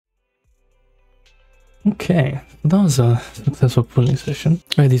Okay, that was a successful pulling session.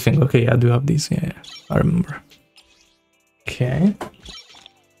 I these things. Okay, yeah, I do have these. Yeah, I remember. Okay.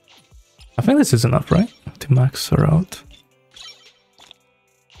 I think this is enough, right? To max her out.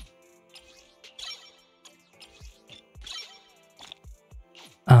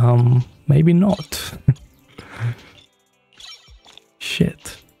 Maybe not.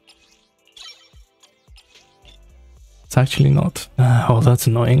 Shit. It's actually not. Oh, that's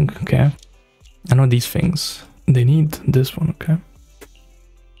annoying. Okay. I know these things. They need this one, okay?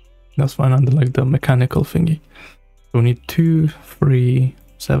 That's fine under like the mechanical thingy. So we need 2, 3,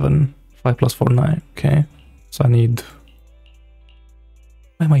 7, 5 plus 4, 9. Okay. So I need...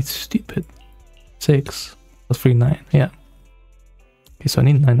 Why am I stupid? 6 plus 3, 9. Yeah. Okay, so I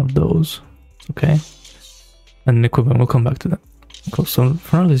need 9 of those. Okay. And equipment, we'll come back to that. Cool, so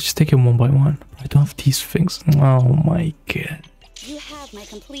for now, let's just take it one by one. I don't have these things. Oh my god. You have my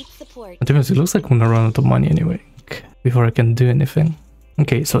complete support. To be honest, it looks like I'm gonna run out of money anyway. Okay, before I can do anything.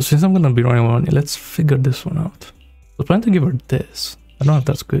 Okay, so since I'm gonna be running out of money, let's figure this one out. I was planning to give her this. I don't know if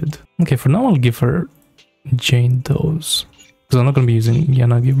that's good. Okay, for now I'll give her Jane those. Because I'm not gonna be using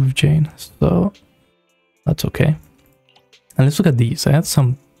Yanagi with Jane. So that's okay. And let's look at these. I had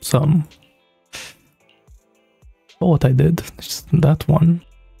some oh, what I did. Just that one.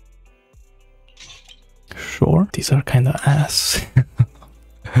 Sure. These are kinda ass.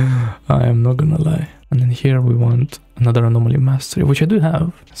 I am not gonna lie. And then here we want another anomaly mastery, which I do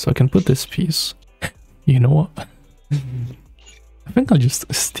have. So I can put this piece. You know what? I think I'll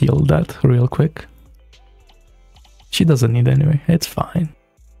just steal that real quick. She doesn't need anyway. It's fine.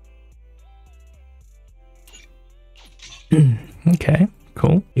 Okay,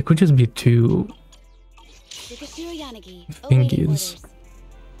 cool. It could just be 2 thingies.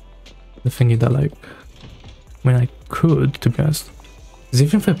 The thingy that like... I mean, I could, to be honest. Because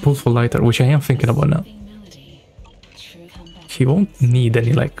even if I pull for lighter, which I am thinking about now, he won't need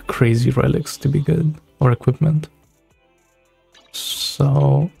any like crazy relics to be good, or equipment.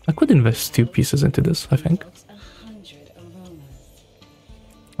 So I could invest 2 pieces into this, I think.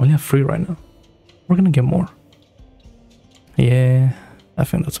 I only have 3 right now. We're gonna get more. Yeah, I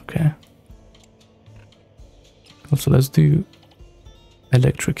think that's okay. Also, let's do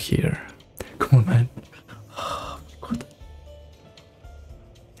electric here. Come on, man. God.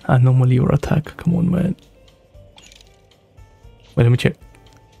 Anomaly or attack. Come on, man. Wait, let me check.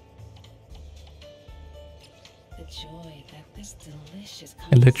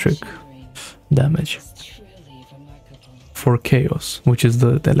 Electric damage for chaos, which is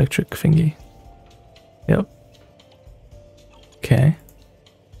the electric thingy. Yep. Okay.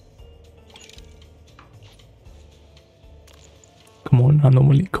 Come on,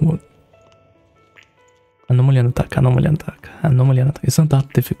 anomaly, come on. Anomaly and attack, anomaly and attack, anomaly and attack. It's not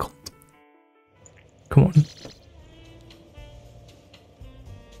that difficult. Come on.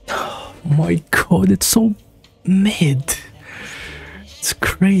 Oh my god, it's so mid. It's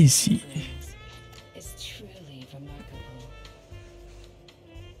crazy.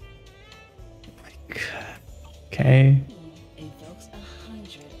 Okay.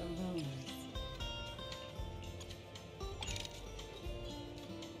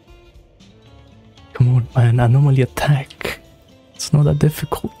 Come on, man, anomaly attack. It's not that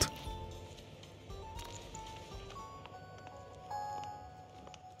difficult.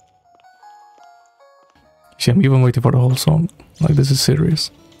 See, I'm even waiting for the whole song. Like, this is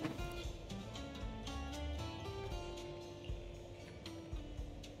serious.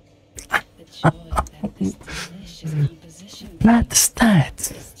 Bad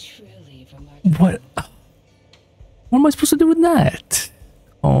stat. What? What am I supposed to do with that?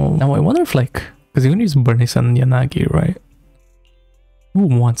 Oh, now I wonder if like, because you're gonna use Bernice and Yanagi, right? Who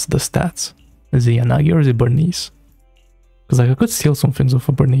wants the stats? Is it Yanagi or is it Bernice? Because like I could steal some things off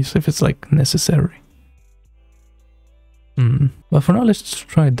of Bernice if it's like necessary. But for now, let's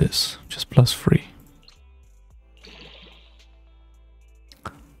try this. Just +3.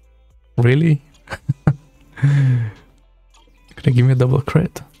 Really? Could I give me a double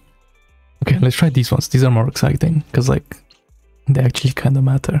crit? Okay, let's try these ones. These are more exciting because like they actually kind of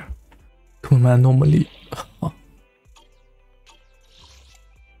matter. Come on, man, anomaly.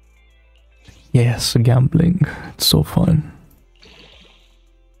 Yes, gambling. It's so fun.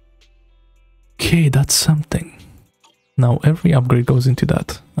 Okay, that's something. Now every upgrade goes into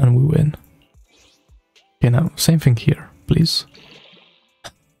that and we win. Okay, now same thing here, please.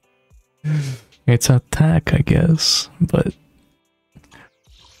 It's attack, I guess, but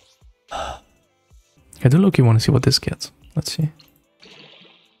I do look, you want to see what this gets. Let's see.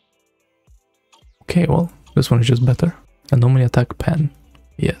 Okay, well, this one is just better. Anomaly attack pen.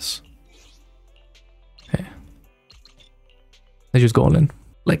 Yes. Let's just go all in.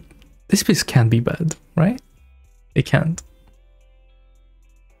 Like, this piece can't be bad, right? It can't.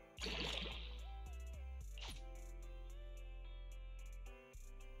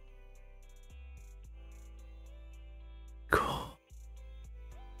 Cool.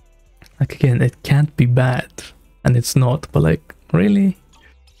 Like, again, it can't be bad. And it's not, but like, really?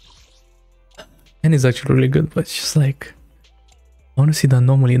 And it's actually really good, but it's just like, I want to see the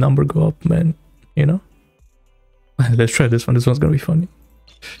anomaly number go up, man. You know? Let's try this one. This one's gonna be funny.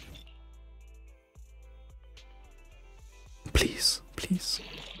 Please, please.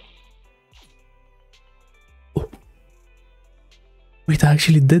 Oh. Wait, I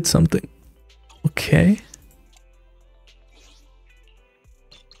actually did something. Okay.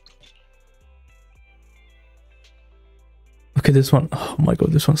 Okay, this one. Oh my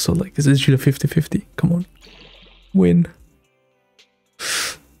god, this one's so like, this is literally 50-50. Come on. Win.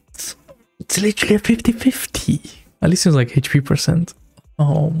 It's literally a 50-50. At least it's like HP percent.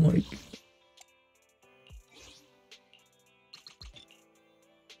 Oh my.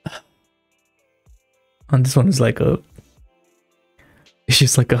 And this one is like a... It's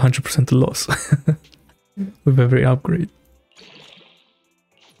just like 100% loss. With every upgrade.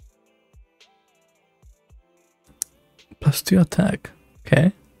 +2 attack.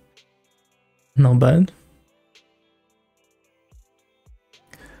 Okay. Not bad.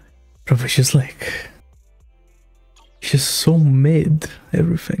 Bro, it's just like... It's just so mid,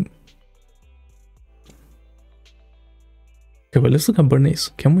 everything. Okay, but let's look at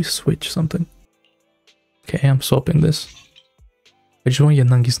Bernice. Can we switch something? Okay, I'm swapping this. I just want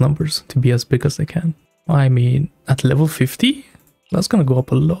Yanagi's numbers to be as big as they can. I mean, at level 50, that's gonna go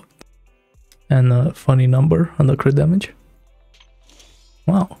up a lot. And a funny number on the crit damage.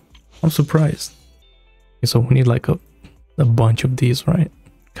 Wow, I'm surprised. Okay, so we need like a bunch of these, right?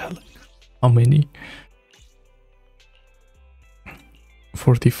 God, like, how many?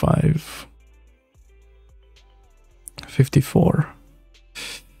 45, 54,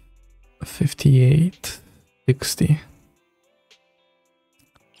 58, 60.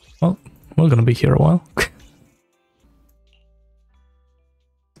 Well, we're gonna be here a while.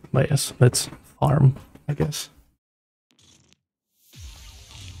 But yes, let's farm, I guess.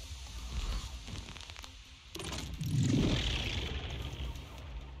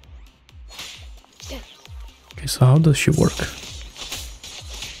 Okay, so how does she work?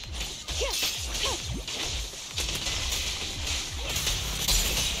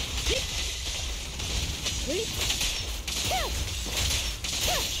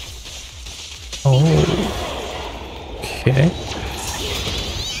 Oh, okay.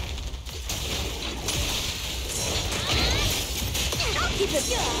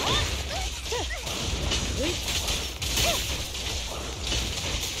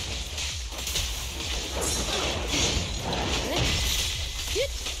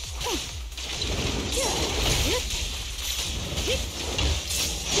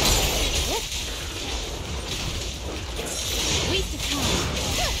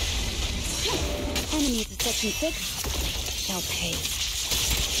 Enemies of Section 6 shall pay.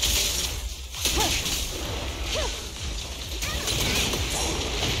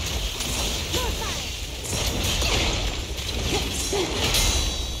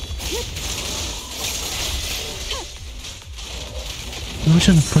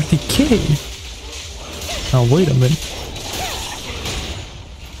 Imagine 40k. Now wait a minute.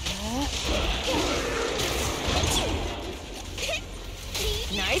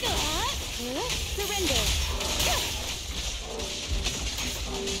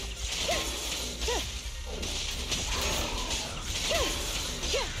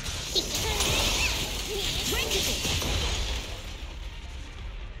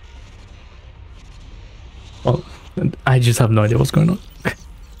 Well, I just have no idea what's going on.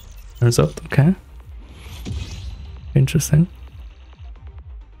 Turns out, okay. Interesting.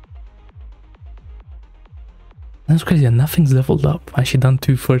 That's crazy, nothing's leveled up. I should done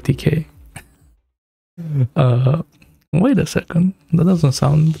 230k. Wait a second. That doesn't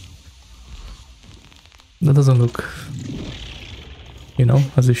sound... That doesn't look... You know,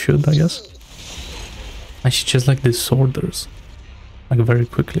 as it should, I guess. I should just like disorders. Like very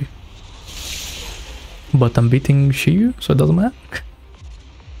quickly. But I'm beating Shiyu, so it doesn't matter.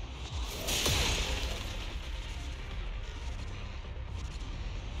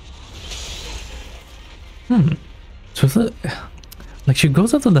 So that, like, she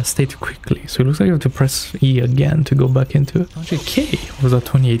goes out of that state quickly, so it looks like you have to press E again to go back into it. 100k? Or was that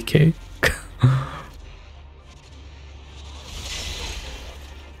 28k?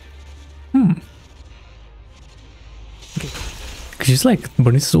 She's like,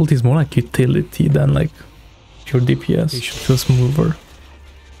 Bernice's ult is more like utility than like your DPS. It should feel smoother.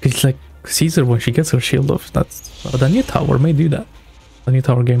 It's like Caesar when she gets her shield off. That's the new tower may do that. The new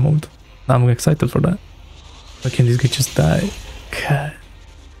tower game mode. I'm excited for that. But can these guys just die? Okay.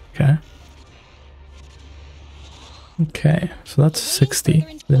 Okay. Okay, so that's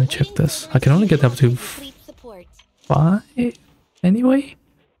 60. Let me check this. I can only get up to 5 anyway,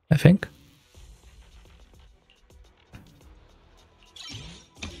 I think.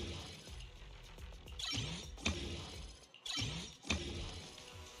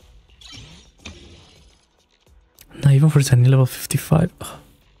 Not even for Zenny level 55. Ugh.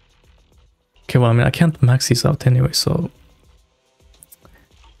 Okay, well, I mean, I can't max these out anyway, so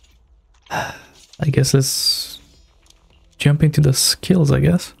I guess let's jump into the skills, I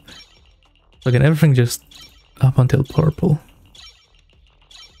guess. Again, everything just up until purple.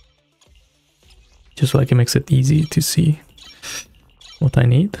 Just so I can make it easy to see what I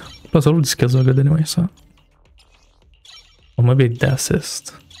need. Plus all of the skills are good anyway, so. Or maybe the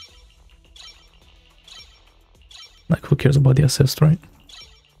assist. Like, who cares about the assist, right?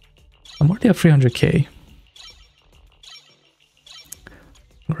 I'm already at 300k.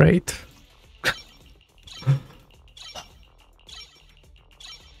 Great.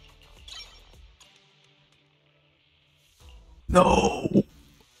 No!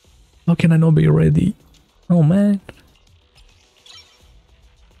 How can I not be ready? Oh man.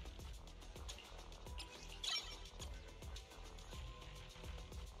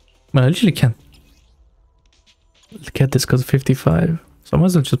 Man, I literally can't get this because of 55. So I might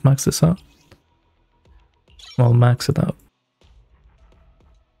as well just max this out. Well, max it out.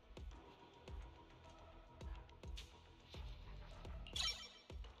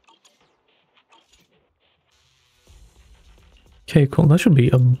 Okay, cool. That should be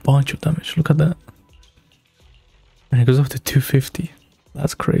a bunch of damage. Look at that. And it goes up to 250.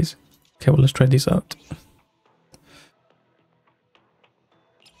 That's crazy. Okay, well, let's try these out.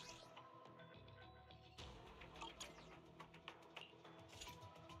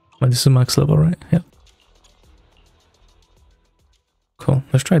 But this is max level, right? Yeah. Cool.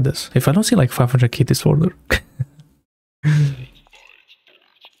 Let's try this. If I don't see like 500k disorder.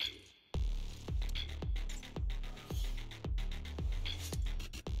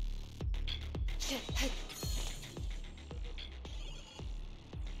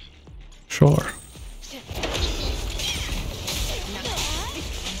 Sure.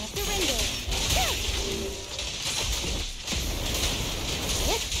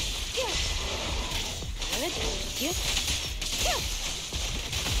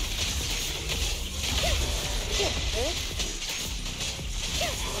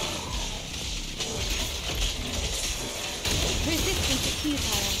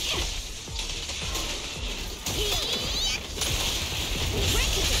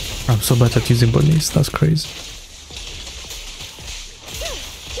 I'm so bad at using bunnies, that's crazy.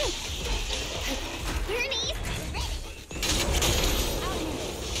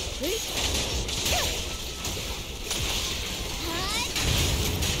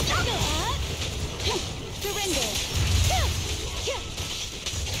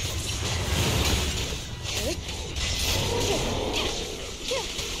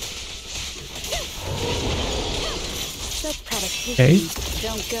 Okay.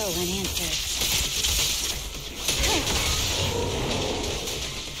 Don't go unanswered.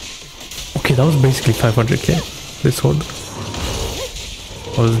 Okay, that was basically 500k. This sword.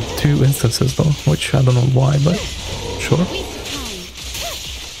 Was 2 instances though, which I don't know why, but sure.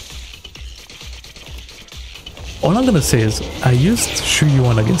 All I'm gonna say is I used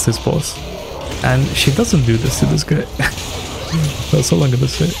Shuyuan against this boss, and she doesn't do this to this guy. That's all I'm gonna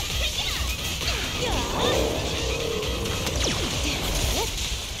say.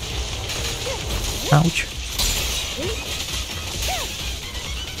 Ouch.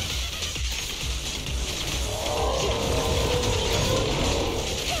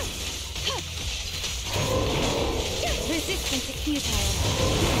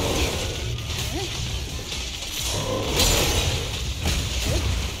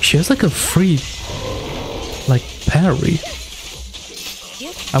 She has like a free, like, parry.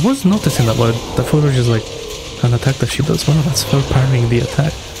 I was noticing that, but the photo is just like an attack that she does. Well, that's her parrying the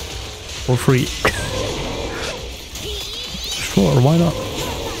attack for free. Sure, why not?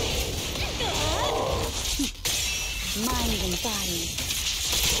 Mind and body.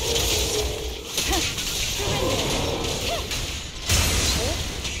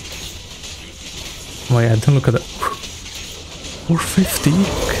 Oh yeah, don't look at that. 450,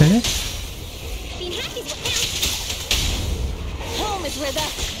 okay.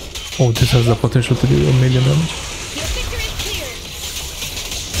 Oh, this has the potential to do 1,000,000 damage.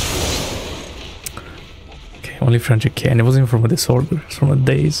 Okay, only 300k, and it wasn't even from a disorder, it's from a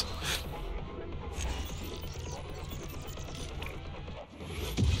daze.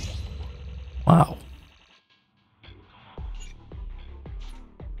 Wow.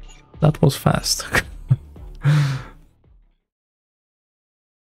 That was fast.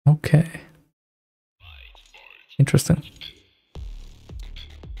 Okay. Interesting.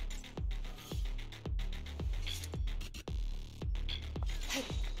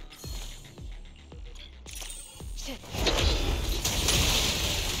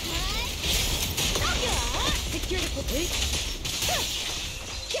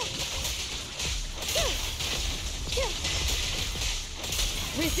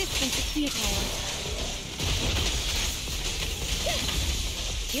 Resistance is futile.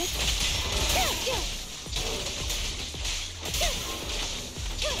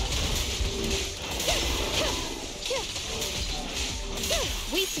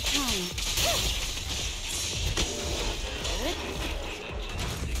 Waste of time.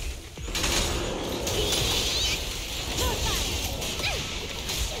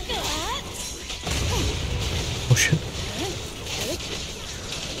 Oh shit.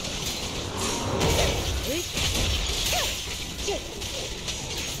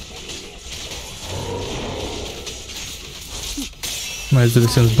 Nice,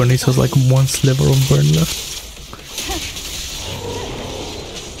 since Bernice has like one sliver of burn left.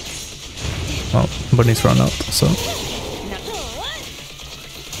 Well, Bernice ran out, so.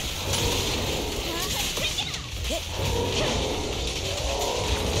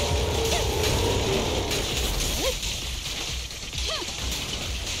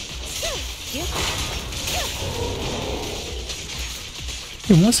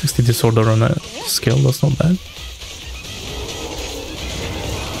 Yeah, 160 disorder on a scale, that's not bad.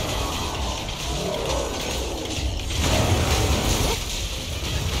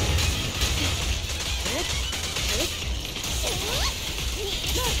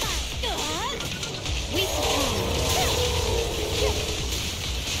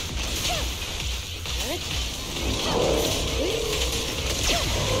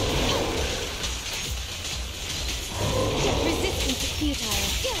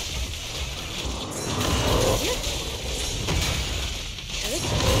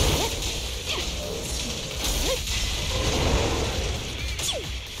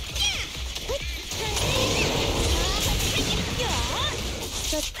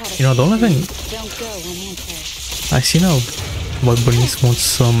 You know, the only thing I see now why Bernice wants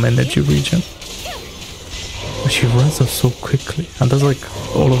some energy regen. But she runs up so quickly and does like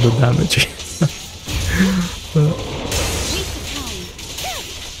all of the damage.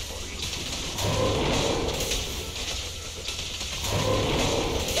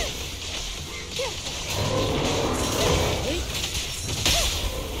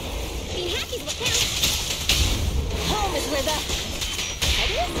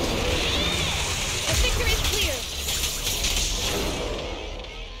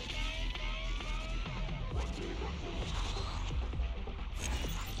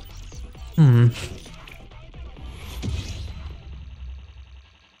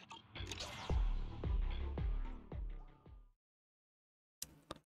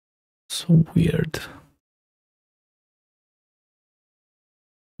 So weird.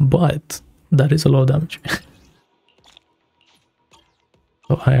 But that is a lot of damage.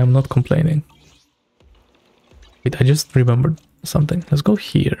 So I am not complaining. Wait, I just remembered something. Let's go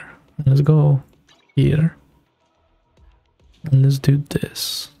here. And let's go here. And let's do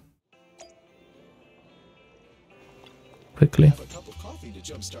this. Quickly. Have a cup of coffee to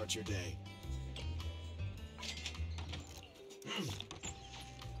jumpstart your day.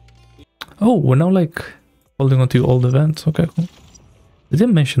 Oh, we're now like holding on to old events. Okay, cool. They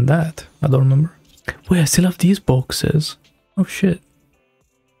didn't mention that. I don't remember. Wait, I still have these boxes. Oh shit.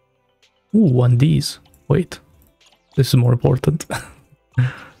 Ooh, one these. Wait. This is more important.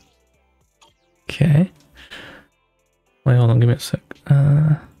 Okay. Wait, hold on, give me a sec.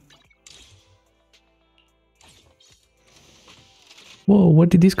 Whoa, where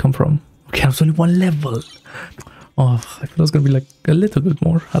did these come from? Okay, I was only one level. Oh, I thought it was gonna be like a little bit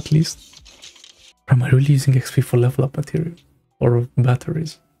more, at least. Am I really using XP for level up material? Or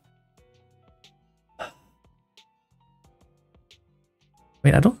batteries?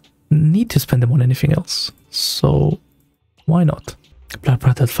 Wait, I don't need to spend them on anything else. So, why not? Blood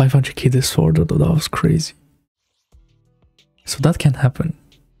Brat had 500k disorder, though, that was crazy. So that can happen.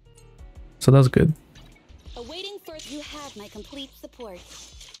 So that's good. Awaiting first, you have my complete support.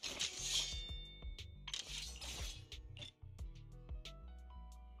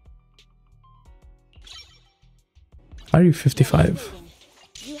 Are you 55?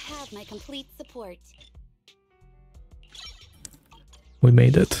 You have my complete support. We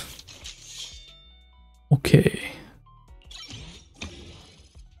made it. Okay.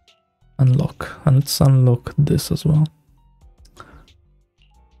 Unlock. And let's unlock this as well.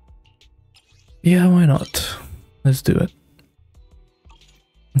 Yeah, why not? Let's do it.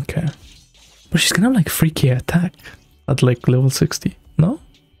 Okay. But she's gonna have like 3k attack at like level 60, no?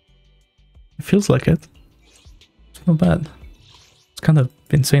 It feels like it. It's not bad. It's kind of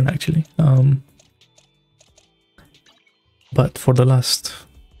insane actually. But for the last,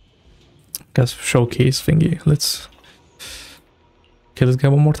 I guess, showcase thingy, let's kill this guy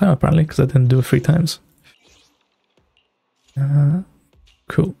one more time apparently, because I didn't do it 3 times.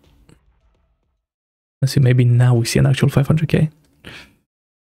 Cool. Let's see, maybe now we see an actual 500k.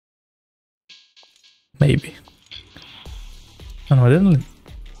 Maybe. I don't know, I didn't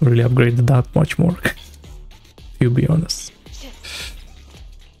really upgrade that much more, to be honest.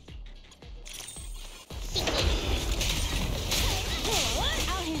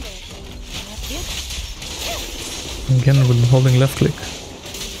 Again with holding left click.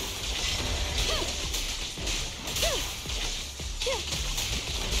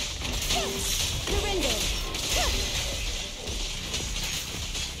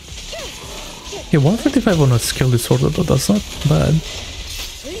 Yeah, 155 on a skill disorder though, that's not bad.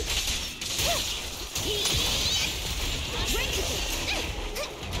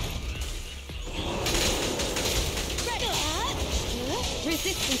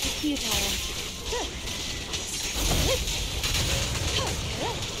 Resistance is futile.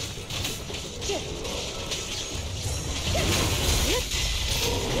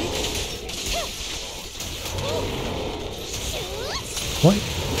 What?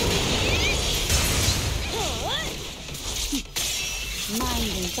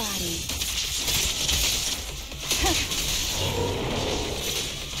 Mind and body.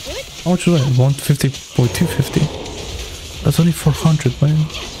 How much was that? 150 or 250? That's only 400, man.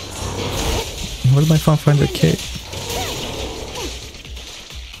 Where did my farm find a K?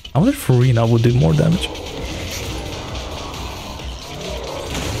 I wonder if Arena would do more damage.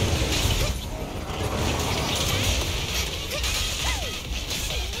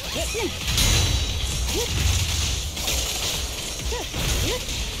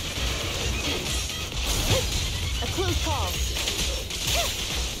 A close call.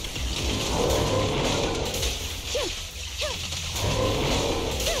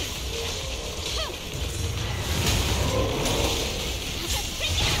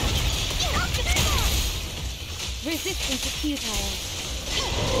 Resistance is futile.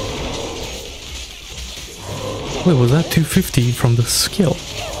 Wait, was that 250 from the skill?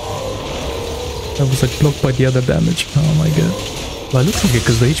 That was like blocked by the other damage. Oh my god. Well, it looks like it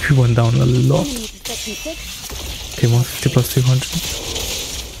because the HP went down a lot. Okay, 150 plus 200.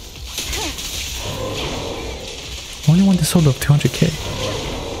 Only one disorder of 200k.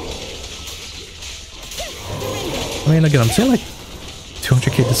 I mean, again, I'm saying like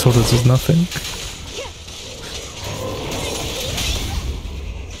 200k disorders is nothing.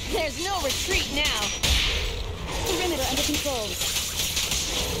 There's no retreat now. Perimeter under control.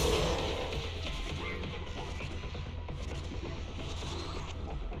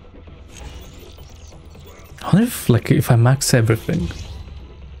 I wonder if, like, if I max everything,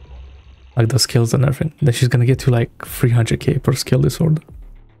 like the skills and everything, then she's gonna get to like 300k per skill disorder.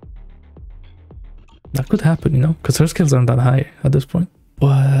 That could happen, you know, because her skills aren't that high at this point.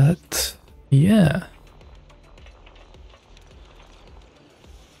 But yeah.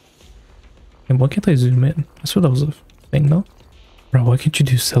 And why can't I zoom in? I thought that was a thing, no? Bro, why can't you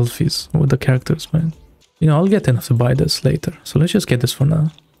do selfies with the characters, man? You know, I'll get enough to buy this later. So let's just get this for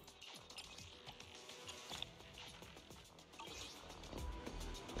now.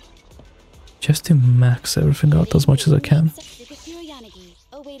 Just to max everything out as much as I can. Yanagi,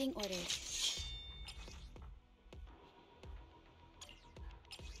 awaiting orders.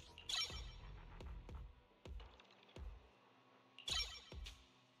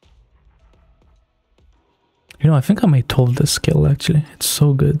 You know, I think I may hold this skill actually. It's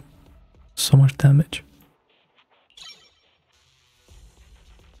so good. So much damage.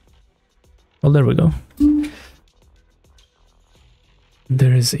 Well, there we go.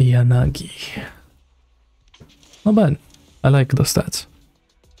 There is Yanagi. Not bad. I like the stats.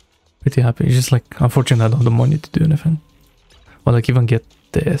 Pretty happy. It's just like, unfortunately, I don't have the money to do anything. Or like even get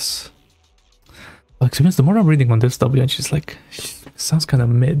this. Like, to be honest, the more I'm reading on this W, and she's like, it sounds kind of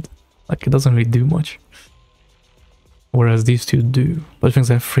mid. Like, it doesn't really do much. Whereas these two do. But I think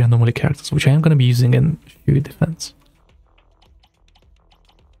I have 3 anomaly characters, which I am going to be using in Fury Defense.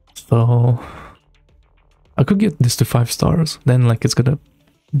 So I could get this to 5 stars. Then like it's gonna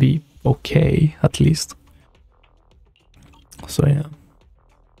be okay, at least. So yeah.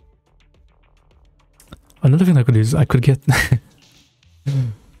 Another thing I could do is I could get...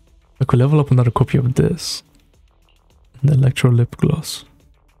 I could level up another copy of this. The Electro Lip Gloss.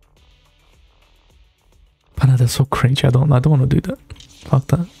 But no, that's so cringe. I don't want to do that. Fuck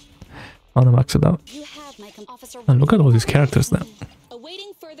that. I want to max it out. And look at all these characters now.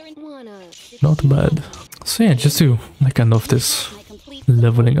 Not bad. So yeah, just to like end off this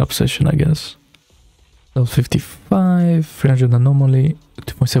leveling up session, I guess. Level 55, 300 anomaly,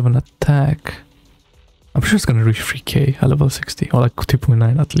 2.7 attack. I'm sure it's gonna reach 3k at level 60, or like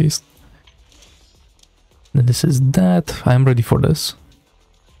 2.9 at least. Then this is that. I am ready for this.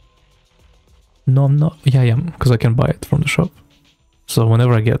 No, I'm not. Yeah, I am, because I can buy it from the shop. So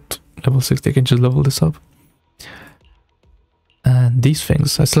whenever I get level 60, I can just level this up. And these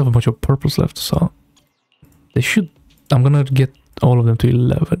things, I still have a bunch of purples left, so they should... I'm gonna get all of them to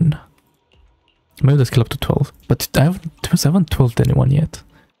 11. Maybe they scale up to 12. But I haven't 12'd anyone yet.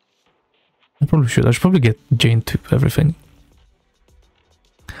 I probably should. I should probably get Jane to everything.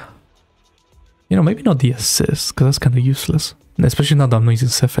 You know, maybe not the assist, because that's kind of useless. Especially now that I'm not using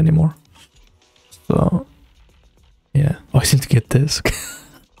Seth anymore. So, yeah. Oh, I seem to get this.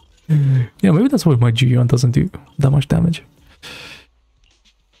 Yeah, maybe that's why my Juyon doesn't do that much damage.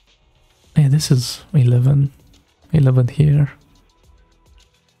 Yeah, this is 11. 11 here.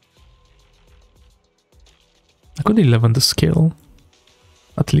 I could 11 the skill.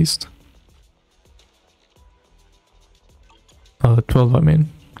 At least. 12 I mean.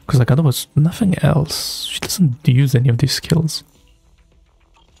 Because like otherwise nothing else. She doesn't use any of these skills.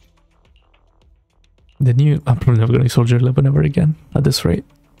 The new... I'm probably never going to use Soldier 11 ever again. At this rate.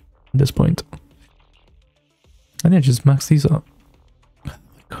 At this point. And yeah, just max these up. Oh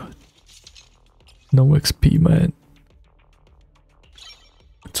my god. No XP, man.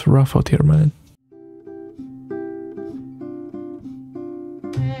 It's rough out here, man.